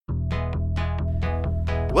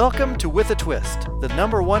Welcome to With a Twist, the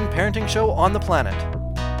 #1 parenting show on the planet.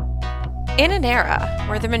 In an era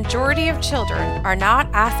where the majority of children are not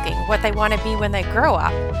asking what they want to be when they grow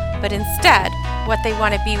up, but instead what they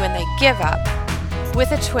want to be when they give up,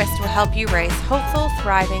 With a Twist will help you raise hopeful,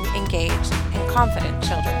 thriving, engaged, and confident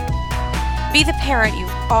children. Be the parent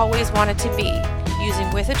you've always wanted to be using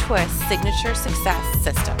With a Twist's signature success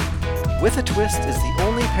system. With a Twist is the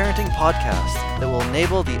only parenting podcast that will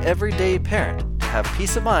enable the everyday parent to have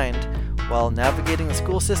peace of mind while navigating the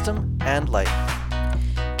school system and life.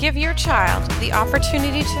 Give your child the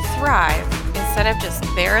opportunity to thrive instead of just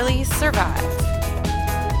barely survive.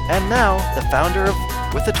 And now, the founder of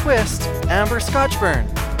With a Twist, Amber Scotchburn.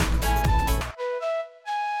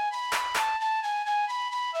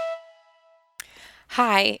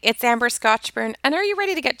 Hi, it's Amber Scotchburn, and are you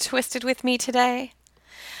ready to get twisted with me today?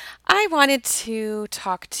 I wanted to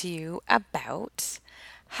talk to you about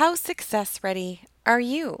how success ready are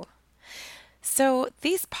you? So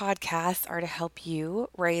these podcasts are to help you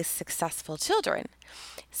raise successful children,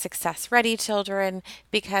 success ready children,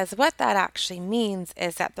 because what that actually means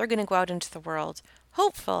is that they're going to go out into the world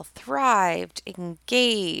hopeful, thrived,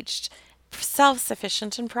 engaged,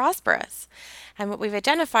 self-sufficient, and prosperous. And what we've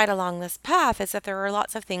identified along this path is that there are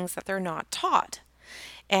lots of things that they're not taught.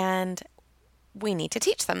 And we need to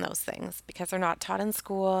teach them those things because they're not taught in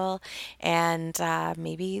school, and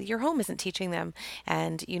maybe your home isn't teaching them,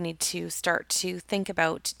 and you need to start to think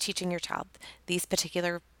about teaching your child these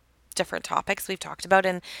particular different topics we've talked about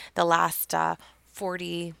in the last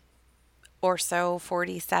 40 or so,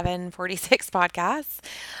 47, 46 podcasts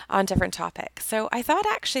on different topics. So I thought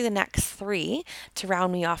actually the next 3 to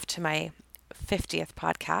round me off to my 50th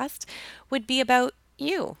podcast would be about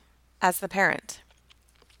you as the parent.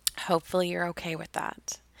 Hopefully you're okay with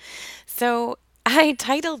that. So I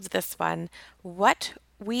titled this one, What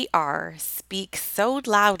We Are Speaks So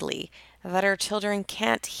Loudly That Our Children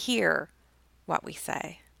Can't Hear What We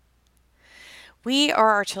Say. We are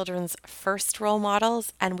our children's first role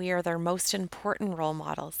models, and we are their most important role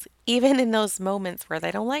models. Even in those moments where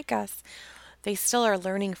they don't like us, they still are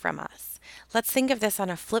learning from us. Let's think of this on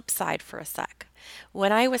a flip side for a sec.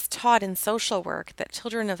 When I was taught in social work that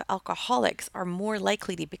children of alcoholics are more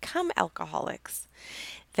likely to become alcoholics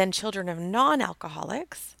than children of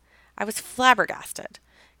non-alcoholics, I was flabbergasted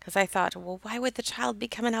because I thought, well, why would the child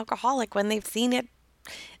become an alcoholic when they've seen it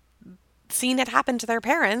happen to their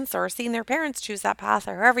parents or seen their parents choose that path,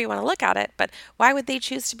 or however you want to look at it, but why would they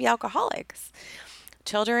choose to be alcoholics?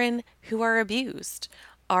 Children who are abused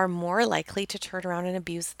are more likely to turn around and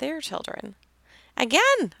abuse their children.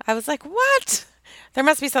 Again, I was like, what? There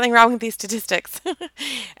must be something wrong with these statistics.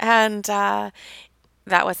 And that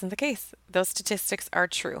wasn't the case. Those statistics are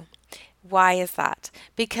true. Why is that?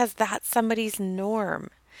 Because that's somebody's norm,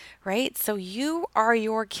 right? So you are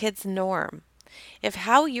your kid's norm. If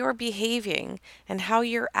how you're behaving and how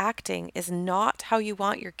you're acting is not how you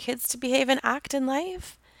want your kids to behave and act in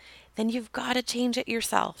life, then you've got to change it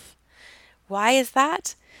yourself. Why is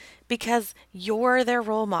that? Because you're their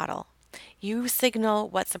role model. You signal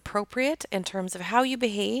what's appropriate in terms of how you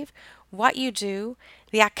behave, what you do,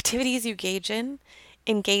 the activities you engage in,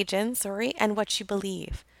 and what you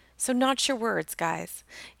believe. So not your words, guys.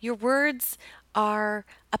 Your words are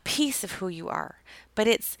a piece of who you are, but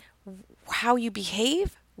it's how you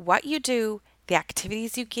behave, what you do, the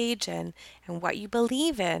activities you engage in, and what you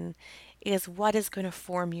believe in is what is going to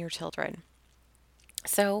form your children.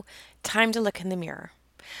 So, time to look in the mirror.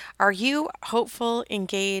 Are you hopeful,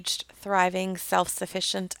 engaged, thriving,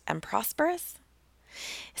 self-sufficient, and prosperous?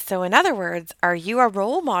 So, in other words, are you a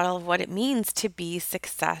role model of what it means to be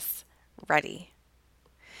success ready?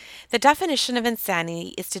 The definition of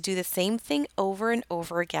insanity is to do the same thing over and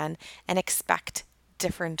over again and expect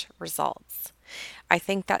different results. I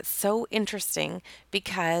think that's so interesting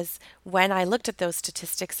because when I looked at those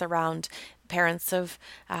statistics around parents of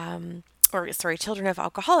children of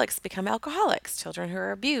alcoholics become alcoholics. Children who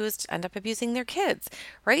are abused end up abusing their kids,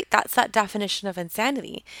 right? That's that definition of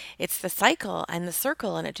insanity. It's the cycle and the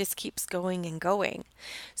circle, and it just keeps going and going.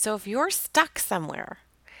 So if you're stuck somewhere,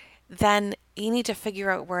 then you need to figure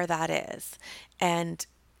out where that is and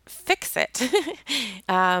fix it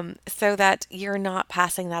so that you're not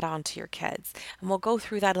passing that on to your kids. And we'll go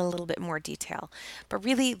through that in a little bit more detail. But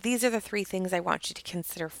really, these are the 3 things I want you to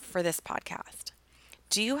consider for this podcast.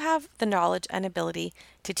 Do you have the knowledge and ability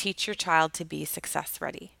to teach your child to be success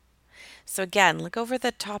ready? So again, look over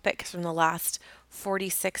the topics from the last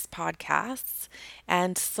 46 podcasts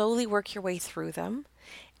and slowly work your way through them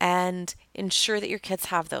and ensure that your kids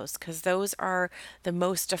have those, because those are the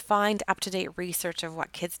most defined, up-to-date research of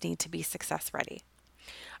what kids need to be success ready.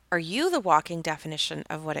 Are you the walking definition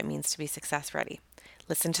of what it means to be success ready?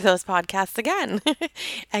 Listen to those podcasts again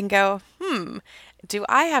and go, do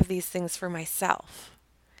I have these things for myself?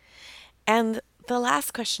 And the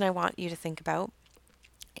last question I want you to think about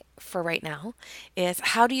for right now is,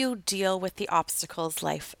 how do you deal with the obstacles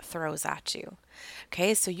life throws at you?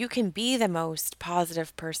 Okay, so you can be the most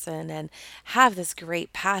positive person and have this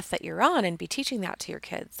great path that you're on and be teaching that to your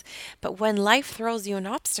kids. But when life throws you an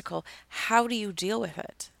obstacle, how do you deal with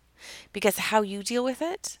it? Because how you deal with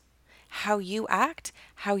it, how you act,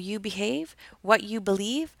 how you behave, what you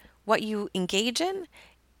believe, what you engage in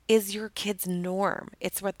is your kids' norm.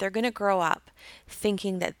 It's what they're going to grow up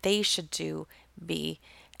thinking that they should do, be,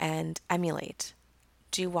 and emulate.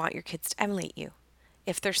 Do you want your kids to emulate you?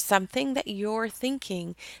 If there's something that you're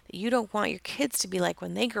thinking that you don't want your kids to be like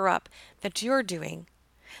when they grow up, that you're doing,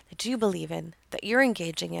 that you believe in, that you're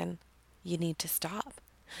engaging in, you need to stop.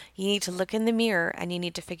 You need to look in the mirror and you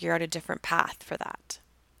need to figure out a different path for that.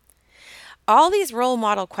 All these role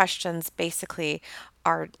model questions basically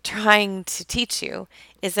are trying to teach you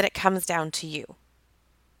is that it comes down to you.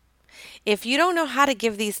 If you don't know how to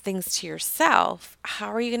give these things to yourself, how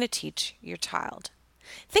are you going to teach your child?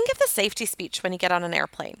 Think of the safety speech when you get on an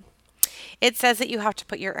airplane. It says that you have to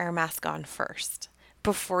put your air mask on first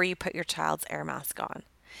before you put your child's air mask on.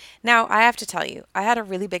 Now, I have to tell you, I had a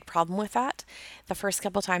really big problem with that. The first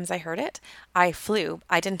couple times I heard it, I flew.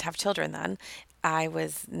 I didn't have children then. I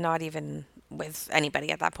was not even with anybody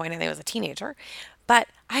at that point. I think I was a teenager. But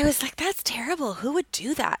I was like, that's terrible. Who would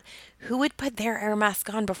do that? Who would put their air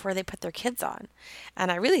mask on before they put their kids on? And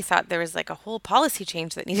I really thought there was like a whole policy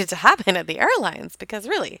change that needed to happen at the airlines because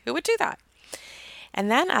really, who would do that? And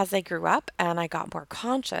then as I grew up and I got more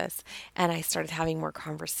conscious and I started having more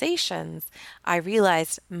conversations, I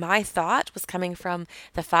realized my thought was coming from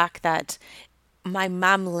the fact that my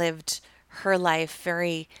mom lived her life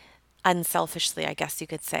very unselfishly, I guess you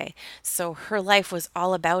could say. So her life was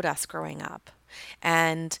all about us growing up.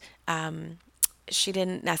 And she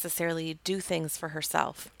didn't necessarily do things for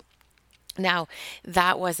herself. Now,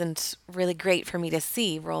 that wasn't really great for me to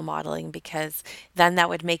see role modeling because then that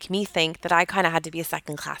would make me think that I kind of had to be a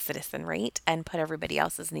second class citizen, right? And put everybody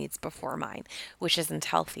else's needs before mine, which isn't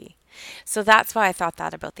healthy. So that's why I thought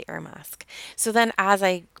that about the air mask. So then as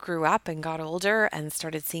I grew up and got older and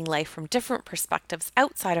started seeing life from different perspectives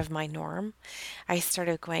outside of my norm, I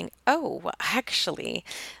started going, oh, well, actually,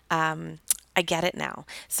 I get it now.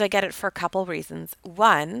 So I get it for a couple reasons.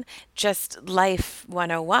 One, just life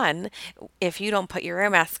 101. If you don't put your air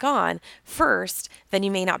mask on first, then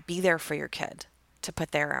you may not be there for your kid to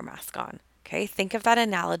put their air mask on. Okay, think of that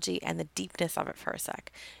analogy and the deepness of it for a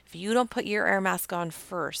sec. If you don't put your air mask on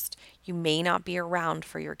first, you may not be around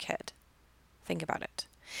for your kid. Think about it.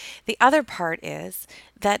 The other part is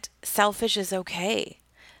that selfish is okay.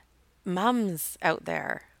 Mums out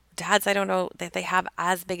there, dads, I don't know that they have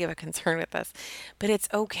as big of a concern with this, but it's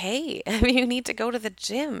okay. I mean, you need to go to the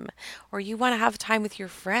gym, or you want to have time with your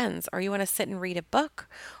friends, or you want to sit and read a book,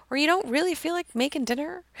 or you don't really feel like making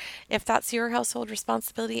dinner, if that's your household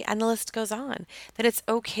responsibility, and the list goes on, that it's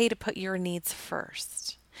okay to put your needs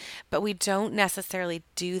first. But we don't necessarily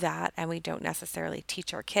do that, and we don't necessarily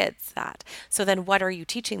teach our kids that. So then what are you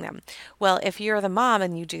teaching them? Well, if you're the mom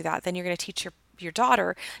and you do that, then you're going to teach your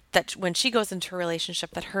daughter that when she goes into a relationship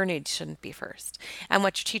that her needs shouldn't be first. And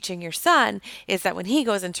what you're teaching your son is that when he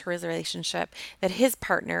goes into a relationship that his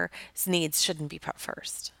partner's needs shouldn't be put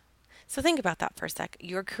first. So think about that for a sec.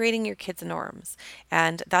 You're creating your kids' norms.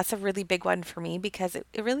 And that's a really big one for me because it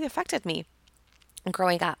really affected me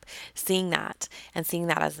growing up, seeing that and seeing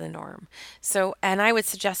that as the norm. So, and I would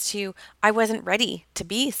suggest to you, I wasn't ready to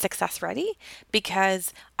be success ready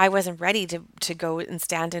because I wasn't ready to go and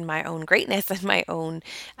stand in my own greatness and my own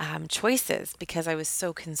choices because I was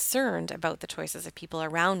so concerned about the choices of people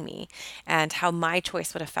around me and how my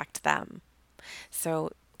choice would affect them.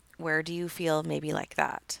 So, where do you feel maybe like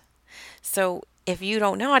that? So, if you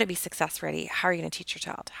don't know how to be success ready, how are you going to teach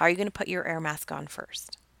your child? How are you going to put your air mask on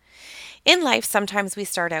first? In life, sometimes we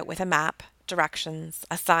start out with a map, directions,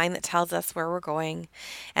 a sign that tells us where we're going,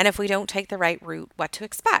 and if we don't take the right route, what to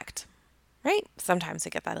expect, right? Sometimes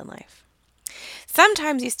we get that in life.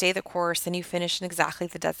 Sometimes you stay the course and you finish in exactly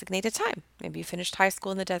the designated time. Maybe you finished high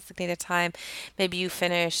school in the designated time. Maybe you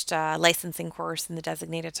finished a licensing course in the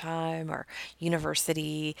designated time, or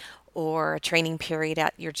university, or a training period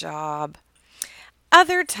at your job.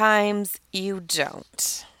 Other times you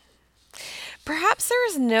don't. Perhaps there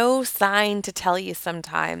is no sign to tell you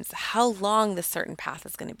sometimes how long this certain path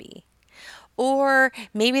is going to be. Or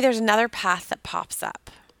maybe there's another path that pops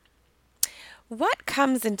up. What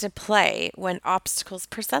comes into play when obstacles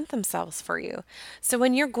present themselves for you? So,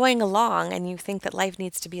 when you're going along and you think that life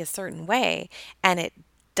needs to be a certain way and it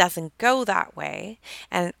doesn't go that way,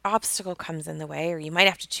 and an obstacle comes in the way, or you might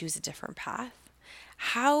have to choose a different path,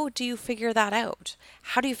 how do you figure that out?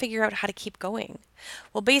 How do you figure out how to keep going?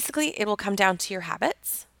 Well, basically, it will come down to your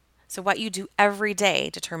habits. So, what you do every day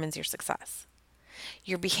determines your success.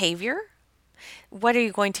 Your behavior, what are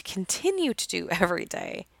you going to continue to do every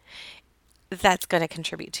day? That's going to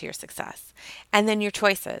contribute to your success. And then your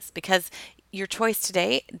choices, because your choice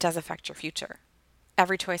today does affect your future.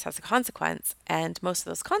 Every choice has a consequence, and most of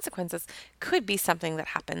those consequences could be something that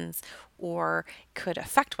happens or could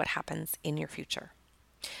affect what happens in your future.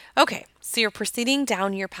 Okay, so you're proceeding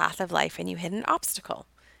down your path of life and you hit an obstacle.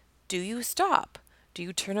 Do you stop? Do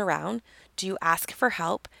you turn around? Do you ask for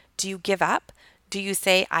help? Do you give up? Do you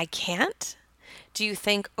say, I can't? Do you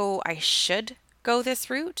think, oh, I should go this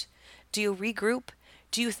route? Do you regroup?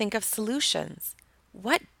 Do you think of solutions?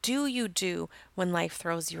 What do you do when life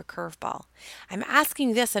throws you a curveball? I'm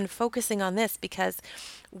asking this and focusing on this because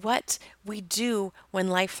what we do when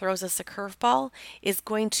life throws us a curveball is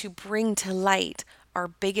going to bring to light our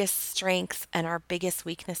biggest strengths and our biggest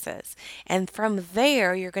weaknesses. And from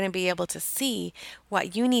there, you're going to be able to see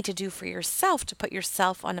what you need to do for yourself to put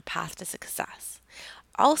yourself on a path to success.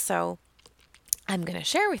 Also, I'm going to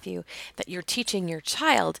share with you that you're teaching your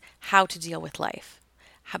child how to deal with life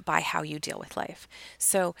by how you deal with life.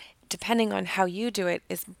 So, depending on how you do it,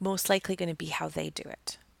 is most likely going to be how they do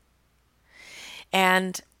it.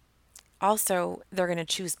 And also, they're going to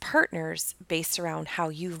choose partners based around how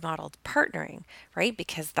you've modeled partnering, right?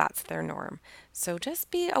 Because that's their norm. So,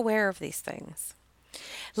 just be aware of these things.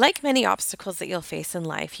 Like many obstacles that you'll face in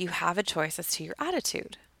life, you have a choice as to your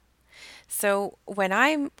attitude. So when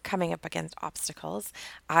I'm coming up against obstacles,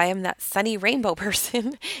 I am that sunny rainbow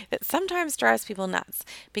person that sometimes drives people nuts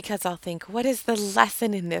because I'll think, what is the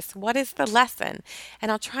lesson in this? What is the lesson?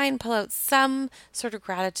 And I'll try and pull out some sort of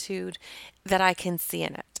gratitude that I can see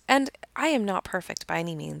in it. And I am not perfect by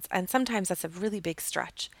any means. And sometimes that's a really big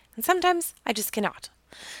stretch. And sometimes I just cannot.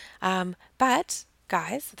 But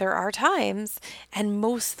guys, there are times, and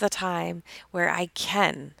most of the time, where I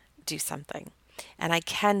can do something and I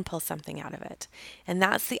can pull something out of it. And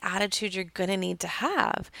that's the attitude you're going to need to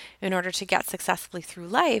have in order to get successfully through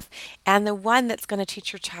life, and the one that's going to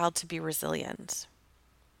teach your child to be resilient.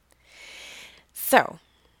 So,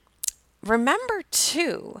 remember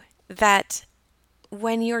too that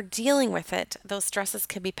when you're dealing with it, those stresses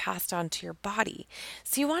can be passed on to your body.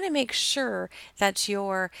 So you want to make sure that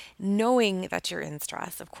you're knowing that you're in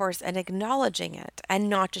stress, of course, and acknowledging it and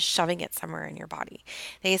not just shoving it somewhere in your body.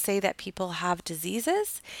 They say that people have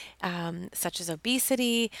diseases such as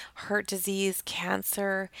obesity, heart disease,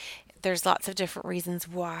 cancer. There's lots of different reasons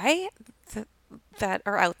why that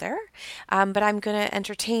are out there. But I'm going to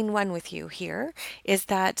entertain one with you here is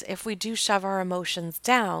that if we do shove our emotions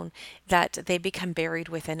down, that they become buried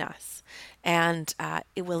within us. And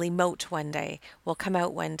it will emote one day, will come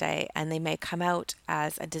out one day, and they may come out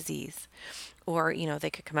as a disease. Or, they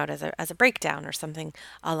could come out as a breakdown or something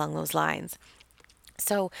along those lines.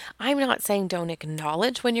 So I'm not saying don't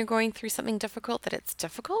acknowledge when you're going through something difficult that it's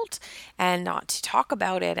difficult, and not to talk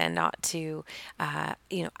about it and not to,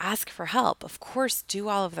 ask for help. Of course, do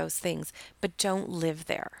all of those things, but don't live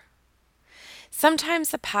there. Sometimes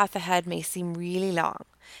the path ahead may seem really long.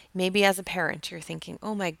 Maybe as a parent, you're thinking,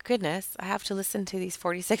 oh my goodness, I have to listen to these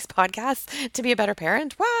 46 podcasts to be a better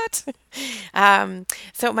parent. What?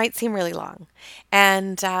 So it might seem really long.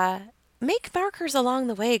 And make markers along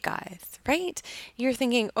the way, guys, right? You're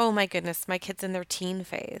thinking, oh my goodness, my kid's in their teen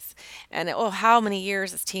phase. And oh, how many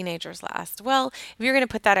years does teenagers last? Well, if you're going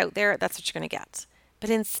to put that out there, that's what you're going to get.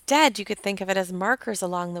 But instead, you could think of it as markers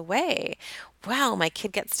along the way. Wow, my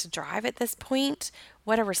kid gets to drive at this point.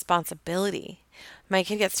 What a responsibility. My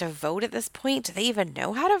kid gets to vote at this point. Do they even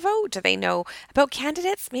know how to vote? Do they know about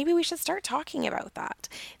candidates? Maybe we should start talking about that.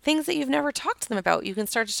 Things that you've never talked to them about, you can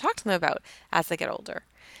start to talk to them about as they get older.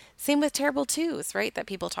 Same with terrible twos, right? That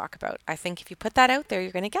people talk about. I think if you put that out there,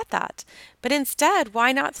 you're going to get that. But instead,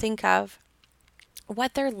 why not think of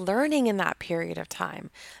what they're learning in that period of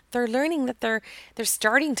time? They're learning that they're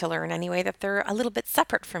starting to learn anyway that they're a little bit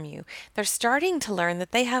separate from you. They're starting to learn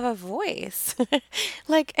that they have a voice.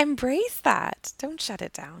 Like, embrace that. Don't shut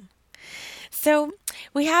it down. So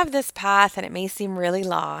we have this path, and it may seem really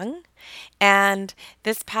long. And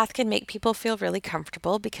this path can make people feel really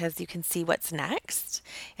comfortable because you can see what's next.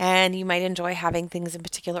 And you might enjoy having things in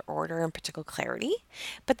particular order and particular clarity.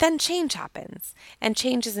 But then change happens, and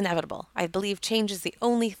change is inevitable. I believe change is the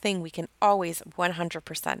only thing we can always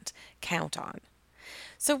 100% count on.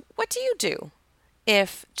 So, what do you do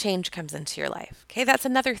if change comes into your life? Okay, that's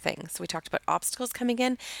another thing. So we talked about obstacles coming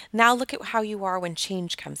in. Now look at how you are when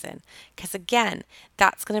change comes in. Because again,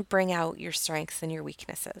 that's going to bring out your strengths and your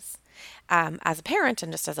weaknesses as a parent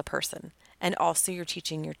and just as a person. And also, you're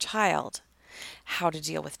teaching your child how to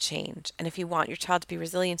deal with change. And if you want your child to be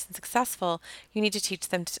resilient and successful, you need to teach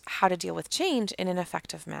them how to deal with change in an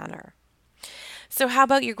effective manner. So, how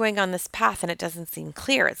about you're going on this path and it doesn't seem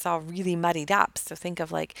clear? It's all really muddied up. So, think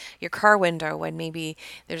of like your car window when maybe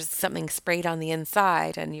there's something sprayed on the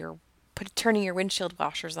inside and you're turning your windshield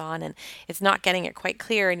washers on and it's not getting it quite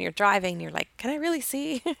clear and you're driving and you're like, can I really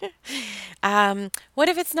see? What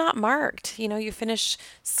if it's not marked? You finish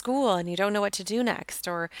school and you don't know what to do next,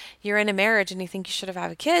 or you're in a marriage and you think you should have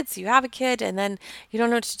had a kid, so you have a kid and then you don't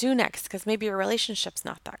know what to do next because maybe your relationship's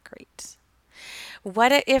not that great.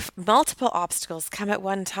 What if multiple obstacles come at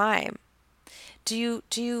one time? Do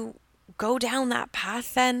you go down that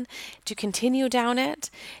path then? Do you continue down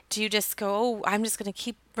it? Do you just go, oh, I'm just going to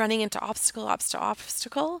keep running into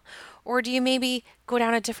obstacle? Or do you maybe go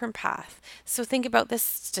down a different path? So think about this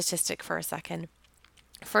statistic for a second.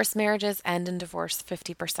 First marriages end in divorce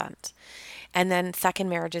 50%. And then second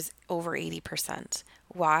marriages over 80%.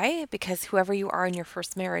 Why? Because whoever you are in your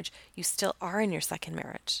first marriage, you still are in your second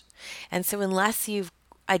marriage. And so unless you've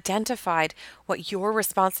identified what your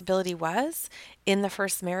responsibility was in the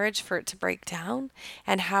first marriage for it to break down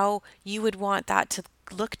and how you would want that to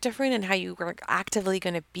look different and how you were actively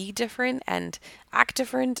going to be different and act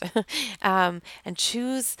different and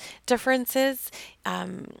choose differences,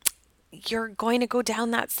 you're going to go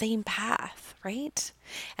down that same path, right?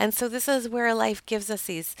 And so this is where life gives us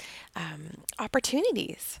these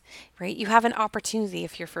opportunities, right? You have an opportunity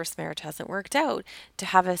if your first marriage hasn't worked out to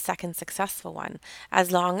have a second successful one,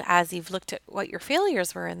 as long as you've looked at what your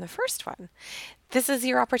failures were in the first one. This is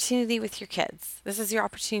your opportunity with your kids. This is your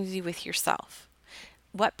opportunity with yourself.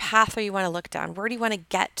 What path do you want to look down? Where do you want to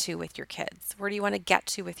get to with your kids? Where do you want to get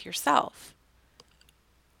to with yourself?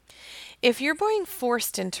 If you're being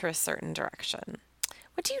forced into a certain direction,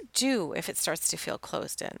 what do you do if it starts to feel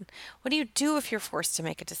closed in? What do you do if you're forced to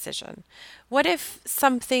make a decision? What if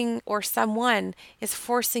something or someone is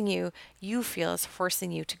forcing you, you feel is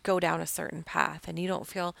forcing you to go down a certain path and you don't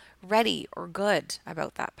feel ready or good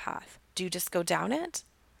about that path? Do you just go down it?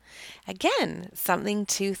 Again, something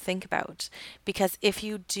to think about, because if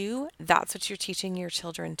you do, that's what you're teaching your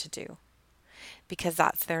children to do, because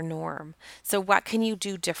that's their norm. So, what can you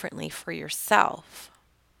do differently for yourself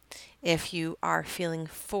if you are feeling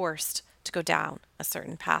forced to go down a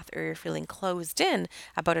certain path or you're feeling closed in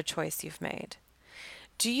about a choice you've made?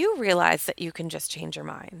 Do you realize that you can just change your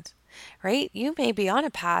mind? Right? You may be on a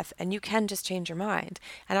path and you can just change your mind.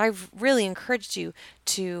 And I've really encouraged you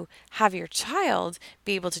to have your child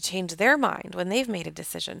be able to change their mind when they've made a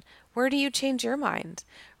decision. Where do you change your mind?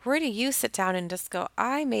 Where do you sit down and just go,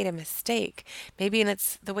 I made a mistake? Maybe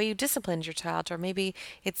it's the way you disciplined your child, or maybe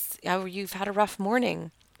it's you've had a rough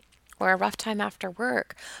morning or a rough time after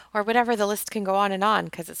work, or whatever. The list can go on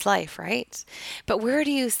because it's life, right? But where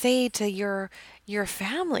do you say to your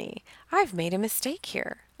family, I've made a mistake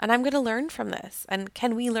here and I'm going to learn from this, and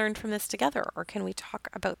can we learn from this together, or can we talk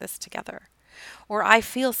about this together? Or I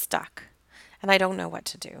feel stuck and I don't know what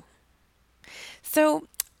to do. So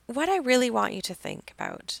what I really want you to think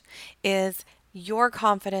about is your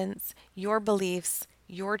confidence, your beliefs,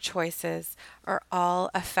 your choices are all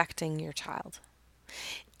affecting your child.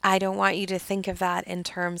 I don't want you to think of that in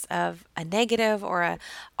terms of a negative or a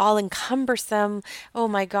all encumbersome, oh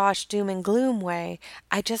my gosh, doom and gloom way.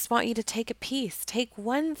 I just want you to take a piece, take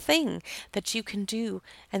one thing that you can do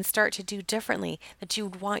and start to do differently that you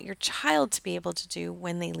would want your child to be able to do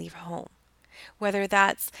when they leave home. Whether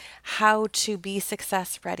that's how to be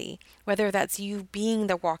success ready, whether that's you being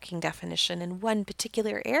the walking definition in one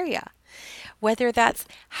particular area, whether that's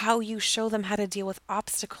how you show them how to deal with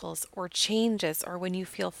obstacles or changes, or when you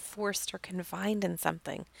feel forced or confined in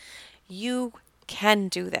something. You can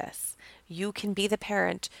do this. You can be the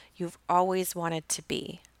parent you've always wanted to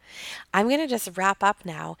be. I'm going to just wrap up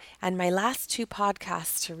now, and my last two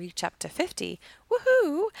podcasts to reach up to 50,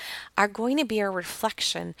 woohoo, are going to be a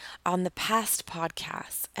reflection on the past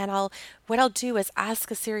podcasts. And what I'll do is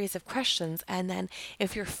ask a series of questions, and then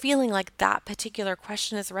if you're feeling like that particular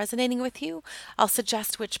question is resonating with you, I'll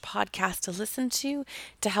suggest which podcast to listen to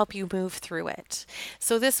help you move through it.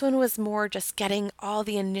 So this one was more just getting all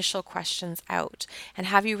the initial questions out and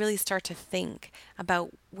have you really start to think about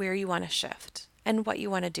where you want to shift and what you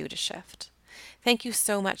want to do to shift. Thank you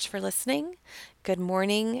so much for listening. Good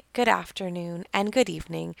morning, good afternoon, and good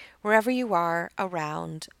evening, wherever you are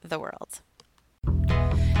around the world.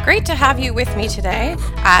 Great to have you with me today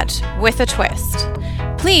at With a Twist.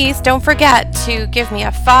 Please don't forget to give me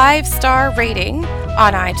a 5-star rating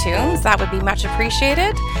on iTunes. That would be much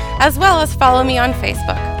appreciated, as well as follow me on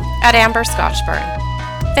Facebook at Amber Scotchburn.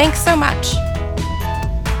 Thanks so much.